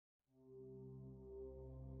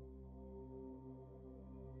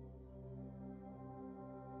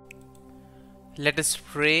Let us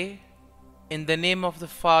pray in the name of the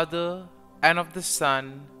Father, and of the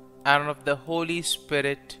Son, and of the Holy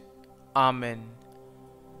Spirit. Amen.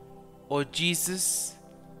 O Jesus,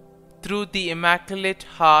 through the Immaculate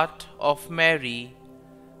Heart of Mary,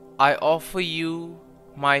 I offer you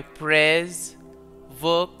my prayers,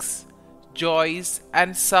 works, joys,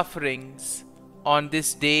 and sufferings on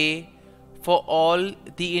this day for all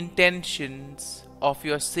the intentions of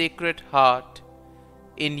your Sacred Heart,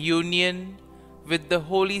 in union with the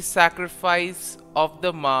holy sacrifice of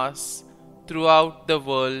the Mass throughout the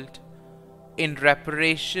world, in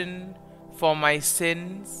reparation for my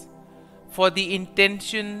sins, for the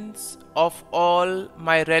intentions of all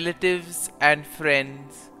my relatives and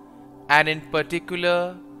friends, and in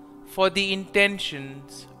particular for the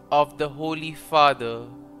intentions of the Holy Father.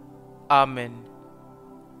 Amen.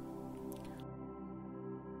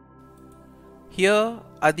 Here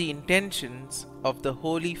are the intentions of the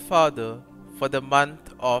Holy Father for the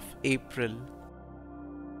month of April.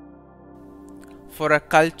 For a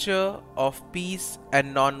culture of peace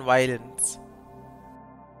and non-violence.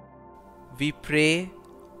 We pray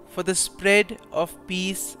for the spread of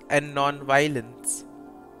peace and non-violence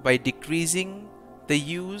by decreasing the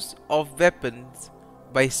use of weapons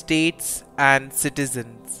by states and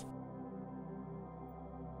citizens.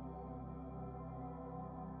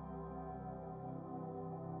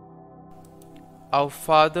 Our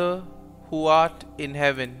Father, who art in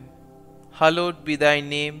heaven, hallowed be thy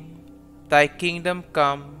name. Thy kingdom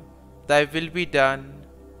come, thy will be done,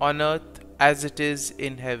 on earth as it is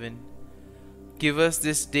in heaven. Give us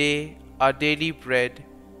this day our daily bread,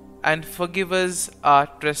 and forgive us our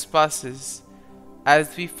trespasses,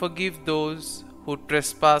 as we forgive those who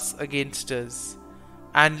trespass against us.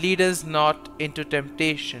 And lead us not into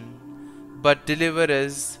temptation, but deliver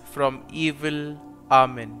us from evil.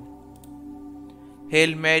 Amen.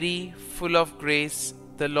 Hail Mary, full of grace,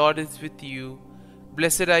 the Lord is with you.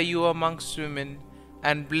 Blessed are you amongst women,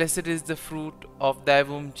 and blessed is the fruit of thy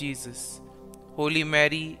womb, Jesus. Holy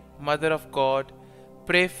Mary, Mother of God,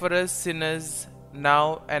 pray for us sinners,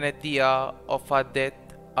 now and at the hour of our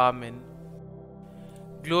death. Amen.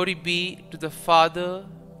 Glory be to the Father,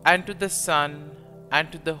 and to the Son, and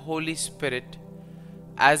to the Holy Spirit,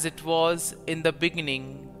 as it was in the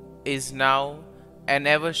beginning, is now, and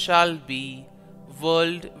ever shall be,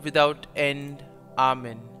 world without end.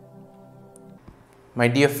 Amen. My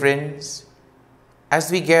dear friends,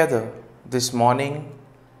 as we gather this morning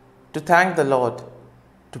to thank the Lord,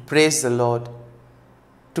 to praise the Lord,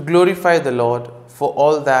 to glorify the Lord for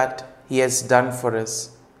all that He has done for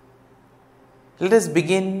us, let us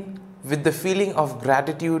begin with the feeling of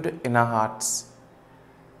gratitude in our hearts.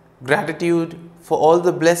 Gratitude for all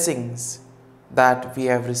the blessings that we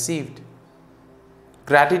have received.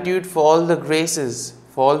 Gratitude for all the graces,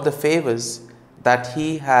 for all the favors that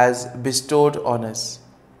He has bestowed on us.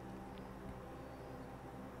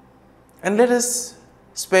 And let us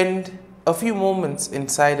spend a few moments in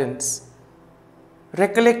silence,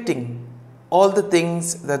 recollecting all the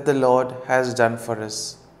things that the Lord has done for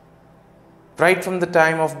us. Right from the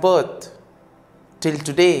time of birth till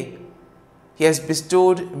today, He has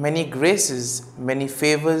bestowed many graces, many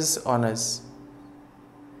favors on us.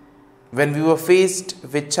 When we were faced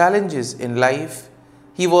with challenges in life,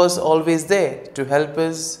 He was always there to help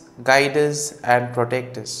us, guide us, and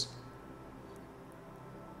protect us.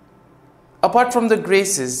 Apart from the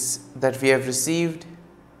graces that we have received,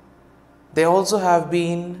 there also have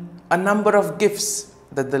been a number of gifts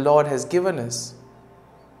that the Lord has given us.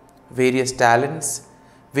 Various talents,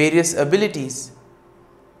 various abilities,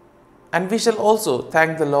 and we shall also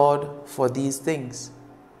thank the Lord for these things.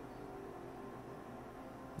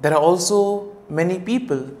 There are also many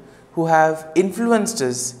people who have influenced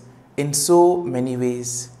us in so many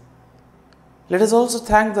ways. Let us also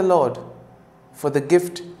thank the Lord for the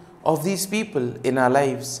gift of these people in our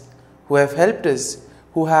lives who have helped us,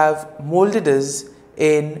 who have molded us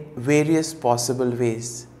in various possible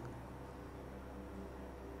ways.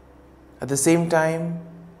 At the same time,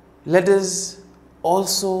 let us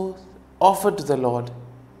also offer to the Lord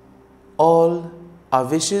all our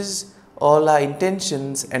wishes, all our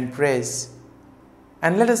intentions and prayers,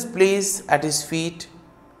 and let us place at His feet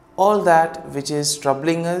all that which is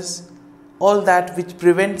troubling us, all that which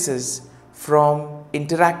prevents us from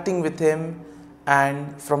interacting with Him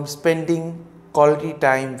and from spending quality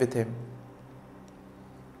time with Him.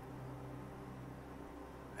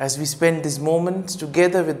 As we spend these moments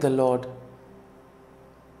together with the Lord,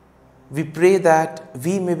 we pray that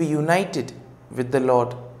we may be united with the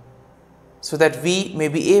Lord, so that we may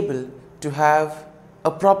be able to have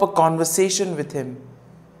a proper conversation with Him,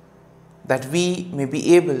 that we may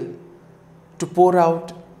be able to pour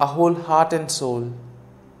out our whole heart and soul,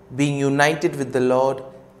 being united with the Lord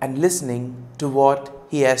and listening to what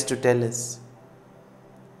He has to tell us.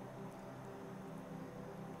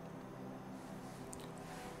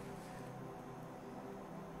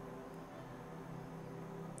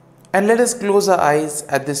 And let us close our eyes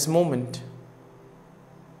at this moment.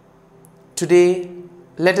 Today,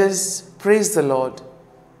 let us praise the Lord,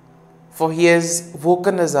 for He has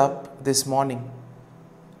woken us up this morning.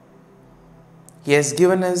 He has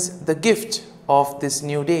given us the gift of this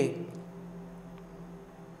new day,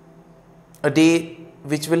 a day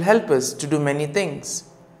which will help us to do many things,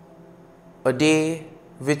 a day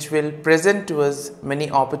which will present to us many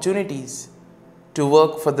opportunities to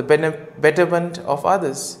work for the betterment of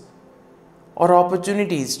others, or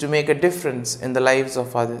opportunities to make a difference in the lives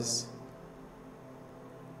of others.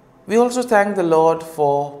 We also thank the Lord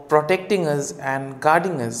for protecting us and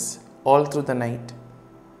guarding us all through the night.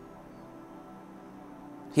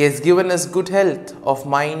 He has given us good health of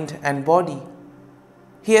mind and body.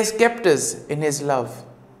 He has kept us in His love.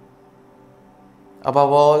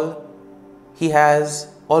 Above all, He has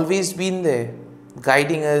always been there,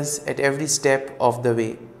 guiding us at every step of the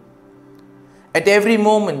way. At every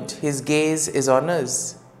moment, His gaze is on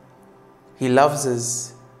us. He loves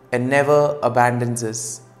us and never abandons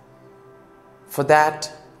us. For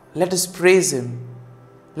that, let us praise Him.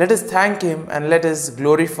 Let us thank Him and let us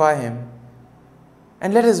glorify Him.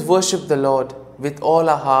 And let us worship the Lord with all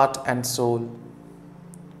our heart and soul.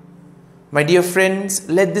 My dear friends,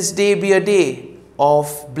 let this day be a day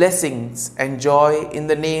of blessings and joy in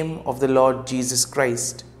the name of the Lord Jesus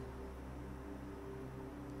Christ.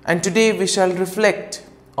 And today we shall reflect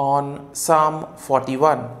on Psalm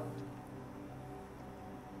 41.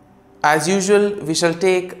 As usual, we shall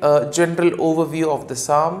take a general overview of the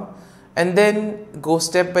psalm and then go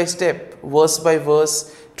step by step, verse by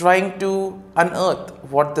verse, trying to unearth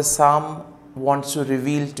what the psalm wants to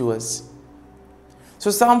reveal to us. So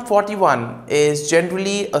Psalm 41 is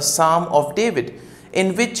generally a psalm of David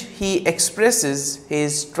in which he expresses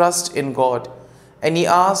his trust in God and he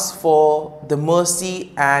asks for the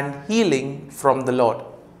mercy and healing from the Lord.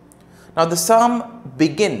 Now the psalm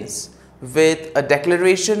begins with a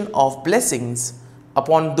declaration of blessings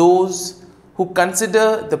upon those who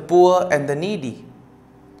consider the poor and the needy,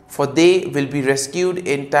 for they will be rescued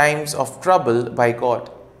in times of trouble by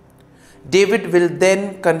God. David will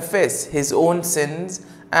then confess his own sins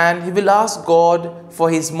and he will ask God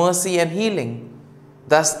for His mercy and healing,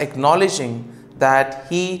 thus acknowledging that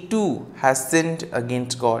he too has sinned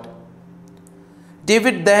against God.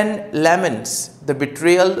 David then laments the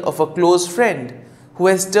betrayal of a close friend who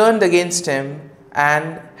has turned against him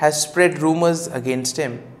and has spread rumors against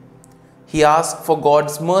him. He asks for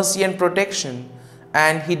God's mercy and protection,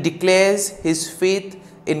 and he declares his faith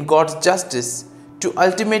in God's justice to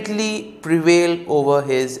ultimately prevail over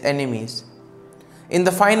his enemies. In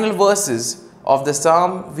the final verses of the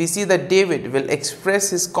psalm, we see that David will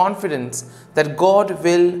express his confidence that God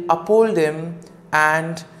will uphold him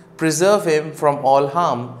and preserve him from all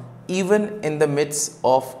harm, even in the midst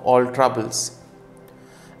of all troubles.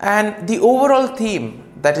 And the overall theme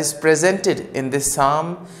that is presented in this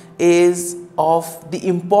psalm is of the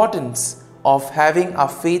importance of having our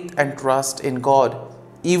faith and trust in God,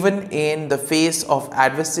 even in the face of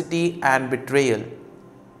adversity and betrayal.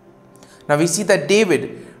 Now we see that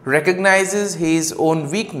David recognizes his own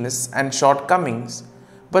weakness and shortcomings,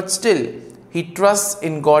 but still he trusts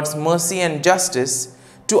in God's mercy and justice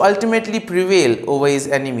to ultimately prevail over his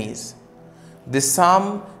enemies. This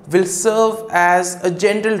psalm will serve as a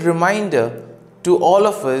gentle reminder to all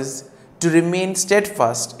of us to remain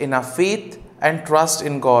steadfast in our faith and trust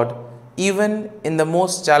in God, even in the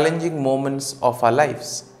most challenging moments of our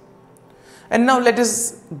lives. And now let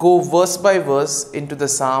us go verse by verse into the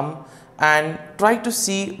psalm and try to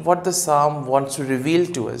see what the psalm wants to reveal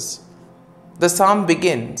to us. The psalm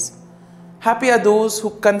begins, "Happy are those who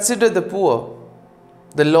consider the poor.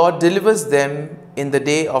 The Lord delivers them in the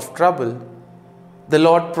day of trouble. The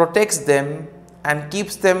Lord protects them and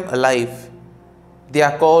keeps them alive. They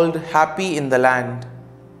are called happy in the land.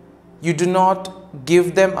 You do not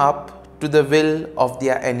give them up to the will of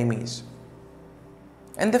their enemies."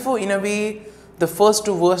 And therefore, in a way, the first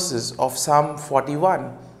two verses of Psalm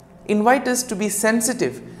 41 invite us to be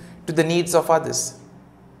sensitive to the needs of others.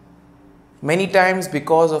 Many times,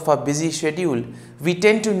 because of our busy schedule, we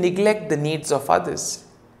tend to neglect the needs of others.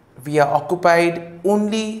 We are occupied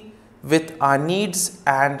only with our needs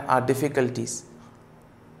and our difficulties.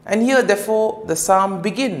 And here, therefore, the psalm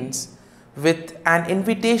begins with an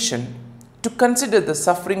invitation to consider the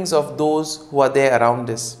sufferings of those who are there around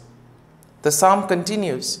us. The psalm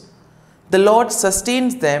continues, The Lord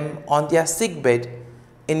sustains them on their sick bed.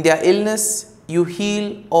 In their illness, you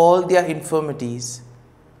heal all their infirmities.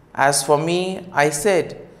 As for me, I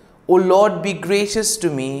said, O Lord, be gracious to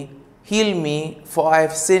me, heal me, for I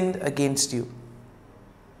have sinned against you.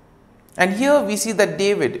 And here we see that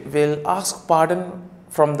David will ask pardon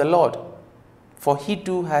from the Lord, for he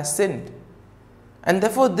too has sinned. And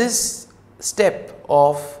therefore this step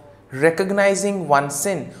of recognizing one's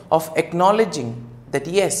sin, of acknowledging that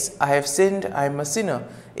yes, I have sinned, I am a sinner,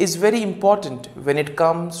 is very important when it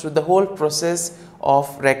comes to the whole process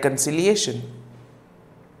of reconciliation.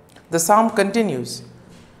 The psalm continues,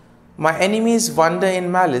 My enemies wonder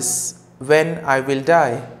in malice when I will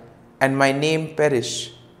die, and my name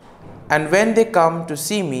perish. And when they come to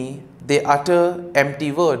see me, they utter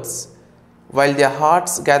empty words. While their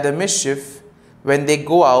hearts gather mischief, when they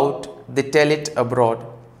go out, they tell it abroad.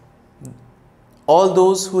 All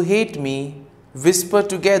those who hate me whisper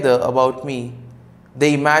together about me.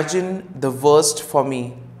 They imagine the worst for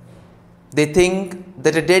me. They think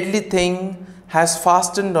that a deadly thing has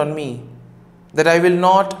fastened on me, that I will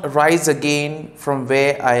not rise again from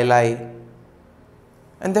where I lie.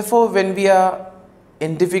 And therefore, when we are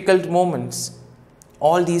in difficult moments,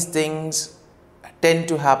 all these things tend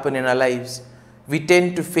to happen in our lives. We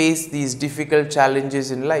tend to face these difficult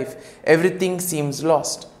challenges in life. Everything seems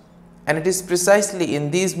lost. And it is precisely in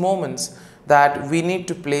these moments that we need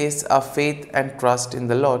to place our faith and trust in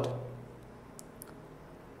the Lord.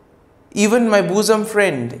 Even my bosom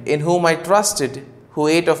friend, in whom I trusted, who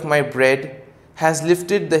ate of my bread, has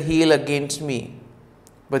lifted the heel against me.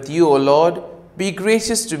 But you, O Lord, be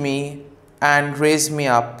gracious to me and raise me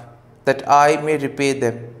up, that I may repay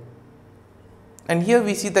them. And here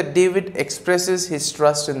we see that David expresses his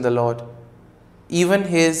trust in the Lord. Even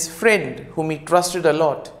his friend, whom he trusted a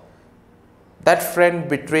lot, that friend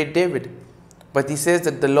betrayed David. But he says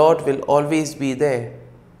that the Lord will always be there.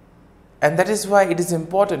 And that is why it is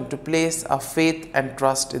important to place our faith and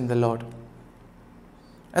trust in the Lord.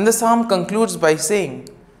 And the psalm concludes by saying,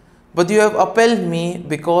 But you have upheld me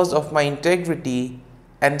because of my integrity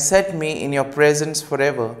and set me in your presence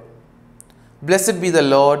forever. Blessed be the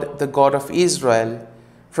Lord, the God of Israel,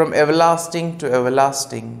 from everlasting to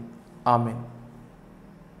everlasting. Amen.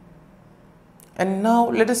 And now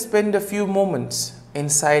let us spend a few moments in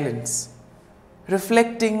silence,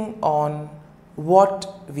 reflecting on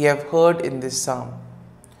what we have heard in this psalm.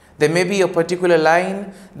 There may be a particular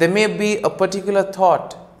line, there may be a particular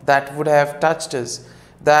thought that would have touched us,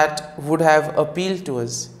 that would have appealed to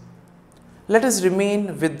us. Let us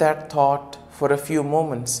remain with that thought for a few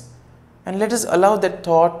moments, and let us allow that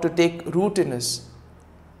thought to take root in us,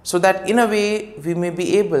 so that in a way we may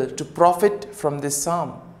be able to profit from this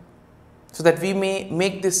psalm, so that we may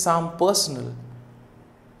make this psalm personal,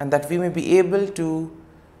 and that we may be able to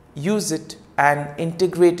use it and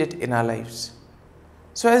integrate it in our lives.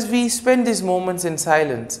 So as we spend these moments in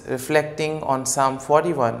silence, reflecting on Psalm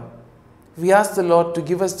 41, we ask the Lord to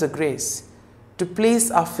give us the grace to place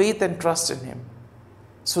our faith and trust in Him,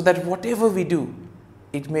 so that whatever we do,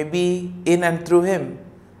 it may be in and through Him,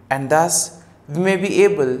 and thus we may be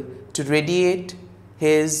able to radiate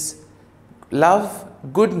His love,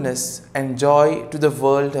 goodness, and joy to the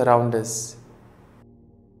world around us.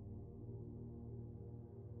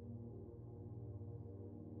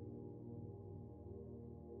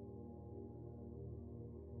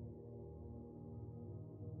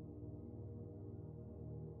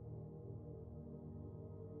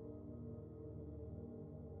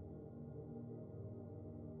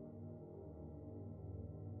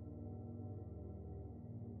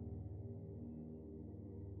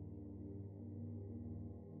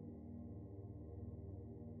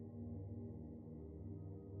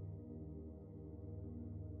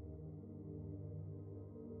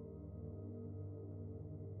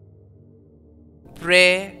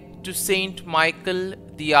 Prayer to Saint Michael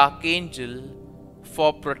the Archangel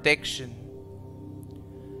for protection.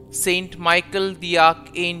 Saint Michael the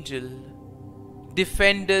Archangel,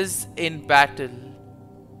 defend us in battle.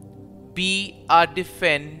 Be our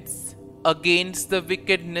defense against the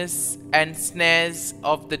wickedness and snares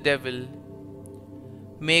of the devil.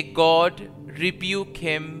 May God rebuke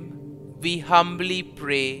him, we humbly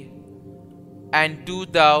pray. And do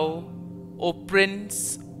thou, O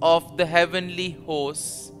Prince of the heavenly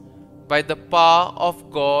hosts, by the power of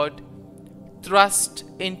God, thrust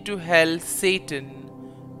into hell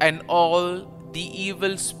Satan and all the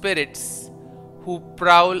evil spirits who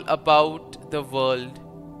prowl about the world,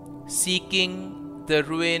 seeking the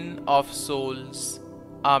ruin of souls.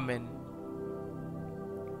 Amen.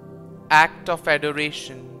 Act of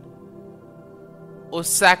Adoration. O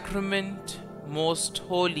Sacrament most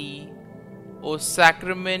holy, O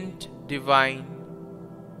sacrament divine.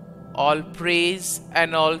 All praise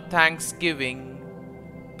and all thanksgiving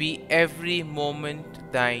be every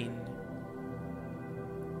moment thine.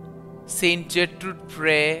 Saint Gertrude,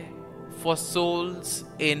 prayer for souls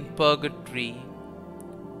in purgatory.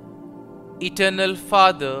 Eternal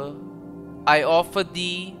Father, I offer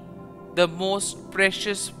Thee the most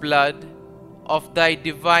precious blood of Thy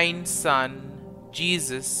divine Son,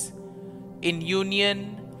 Jesus, in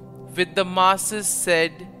union with the masses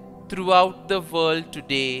said throughout the world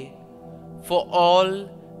today, for all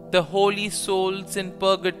the holy souls in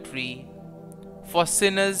purgatory, for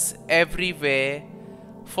sinners everywhere,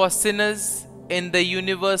 for sinners in the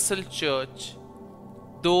universal church,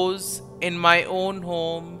 those in my own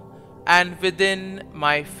home and within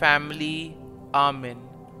my family. Amen.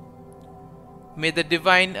 May the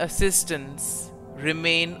divine assistance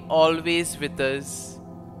remain always with us,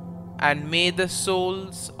 and may the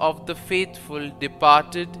souls of the faithful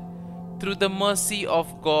departed through the mercy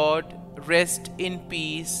of God rest in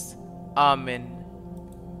peace. Amen.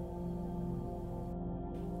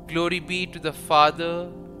 Glory be to the Father,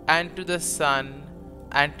 and to the Son,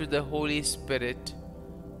 and to the Holy Spirit,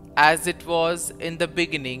 as it was in the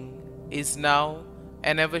beginning, is now,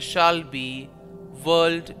 and ever shall be,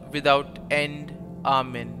 world without end.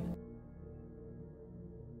 Amen.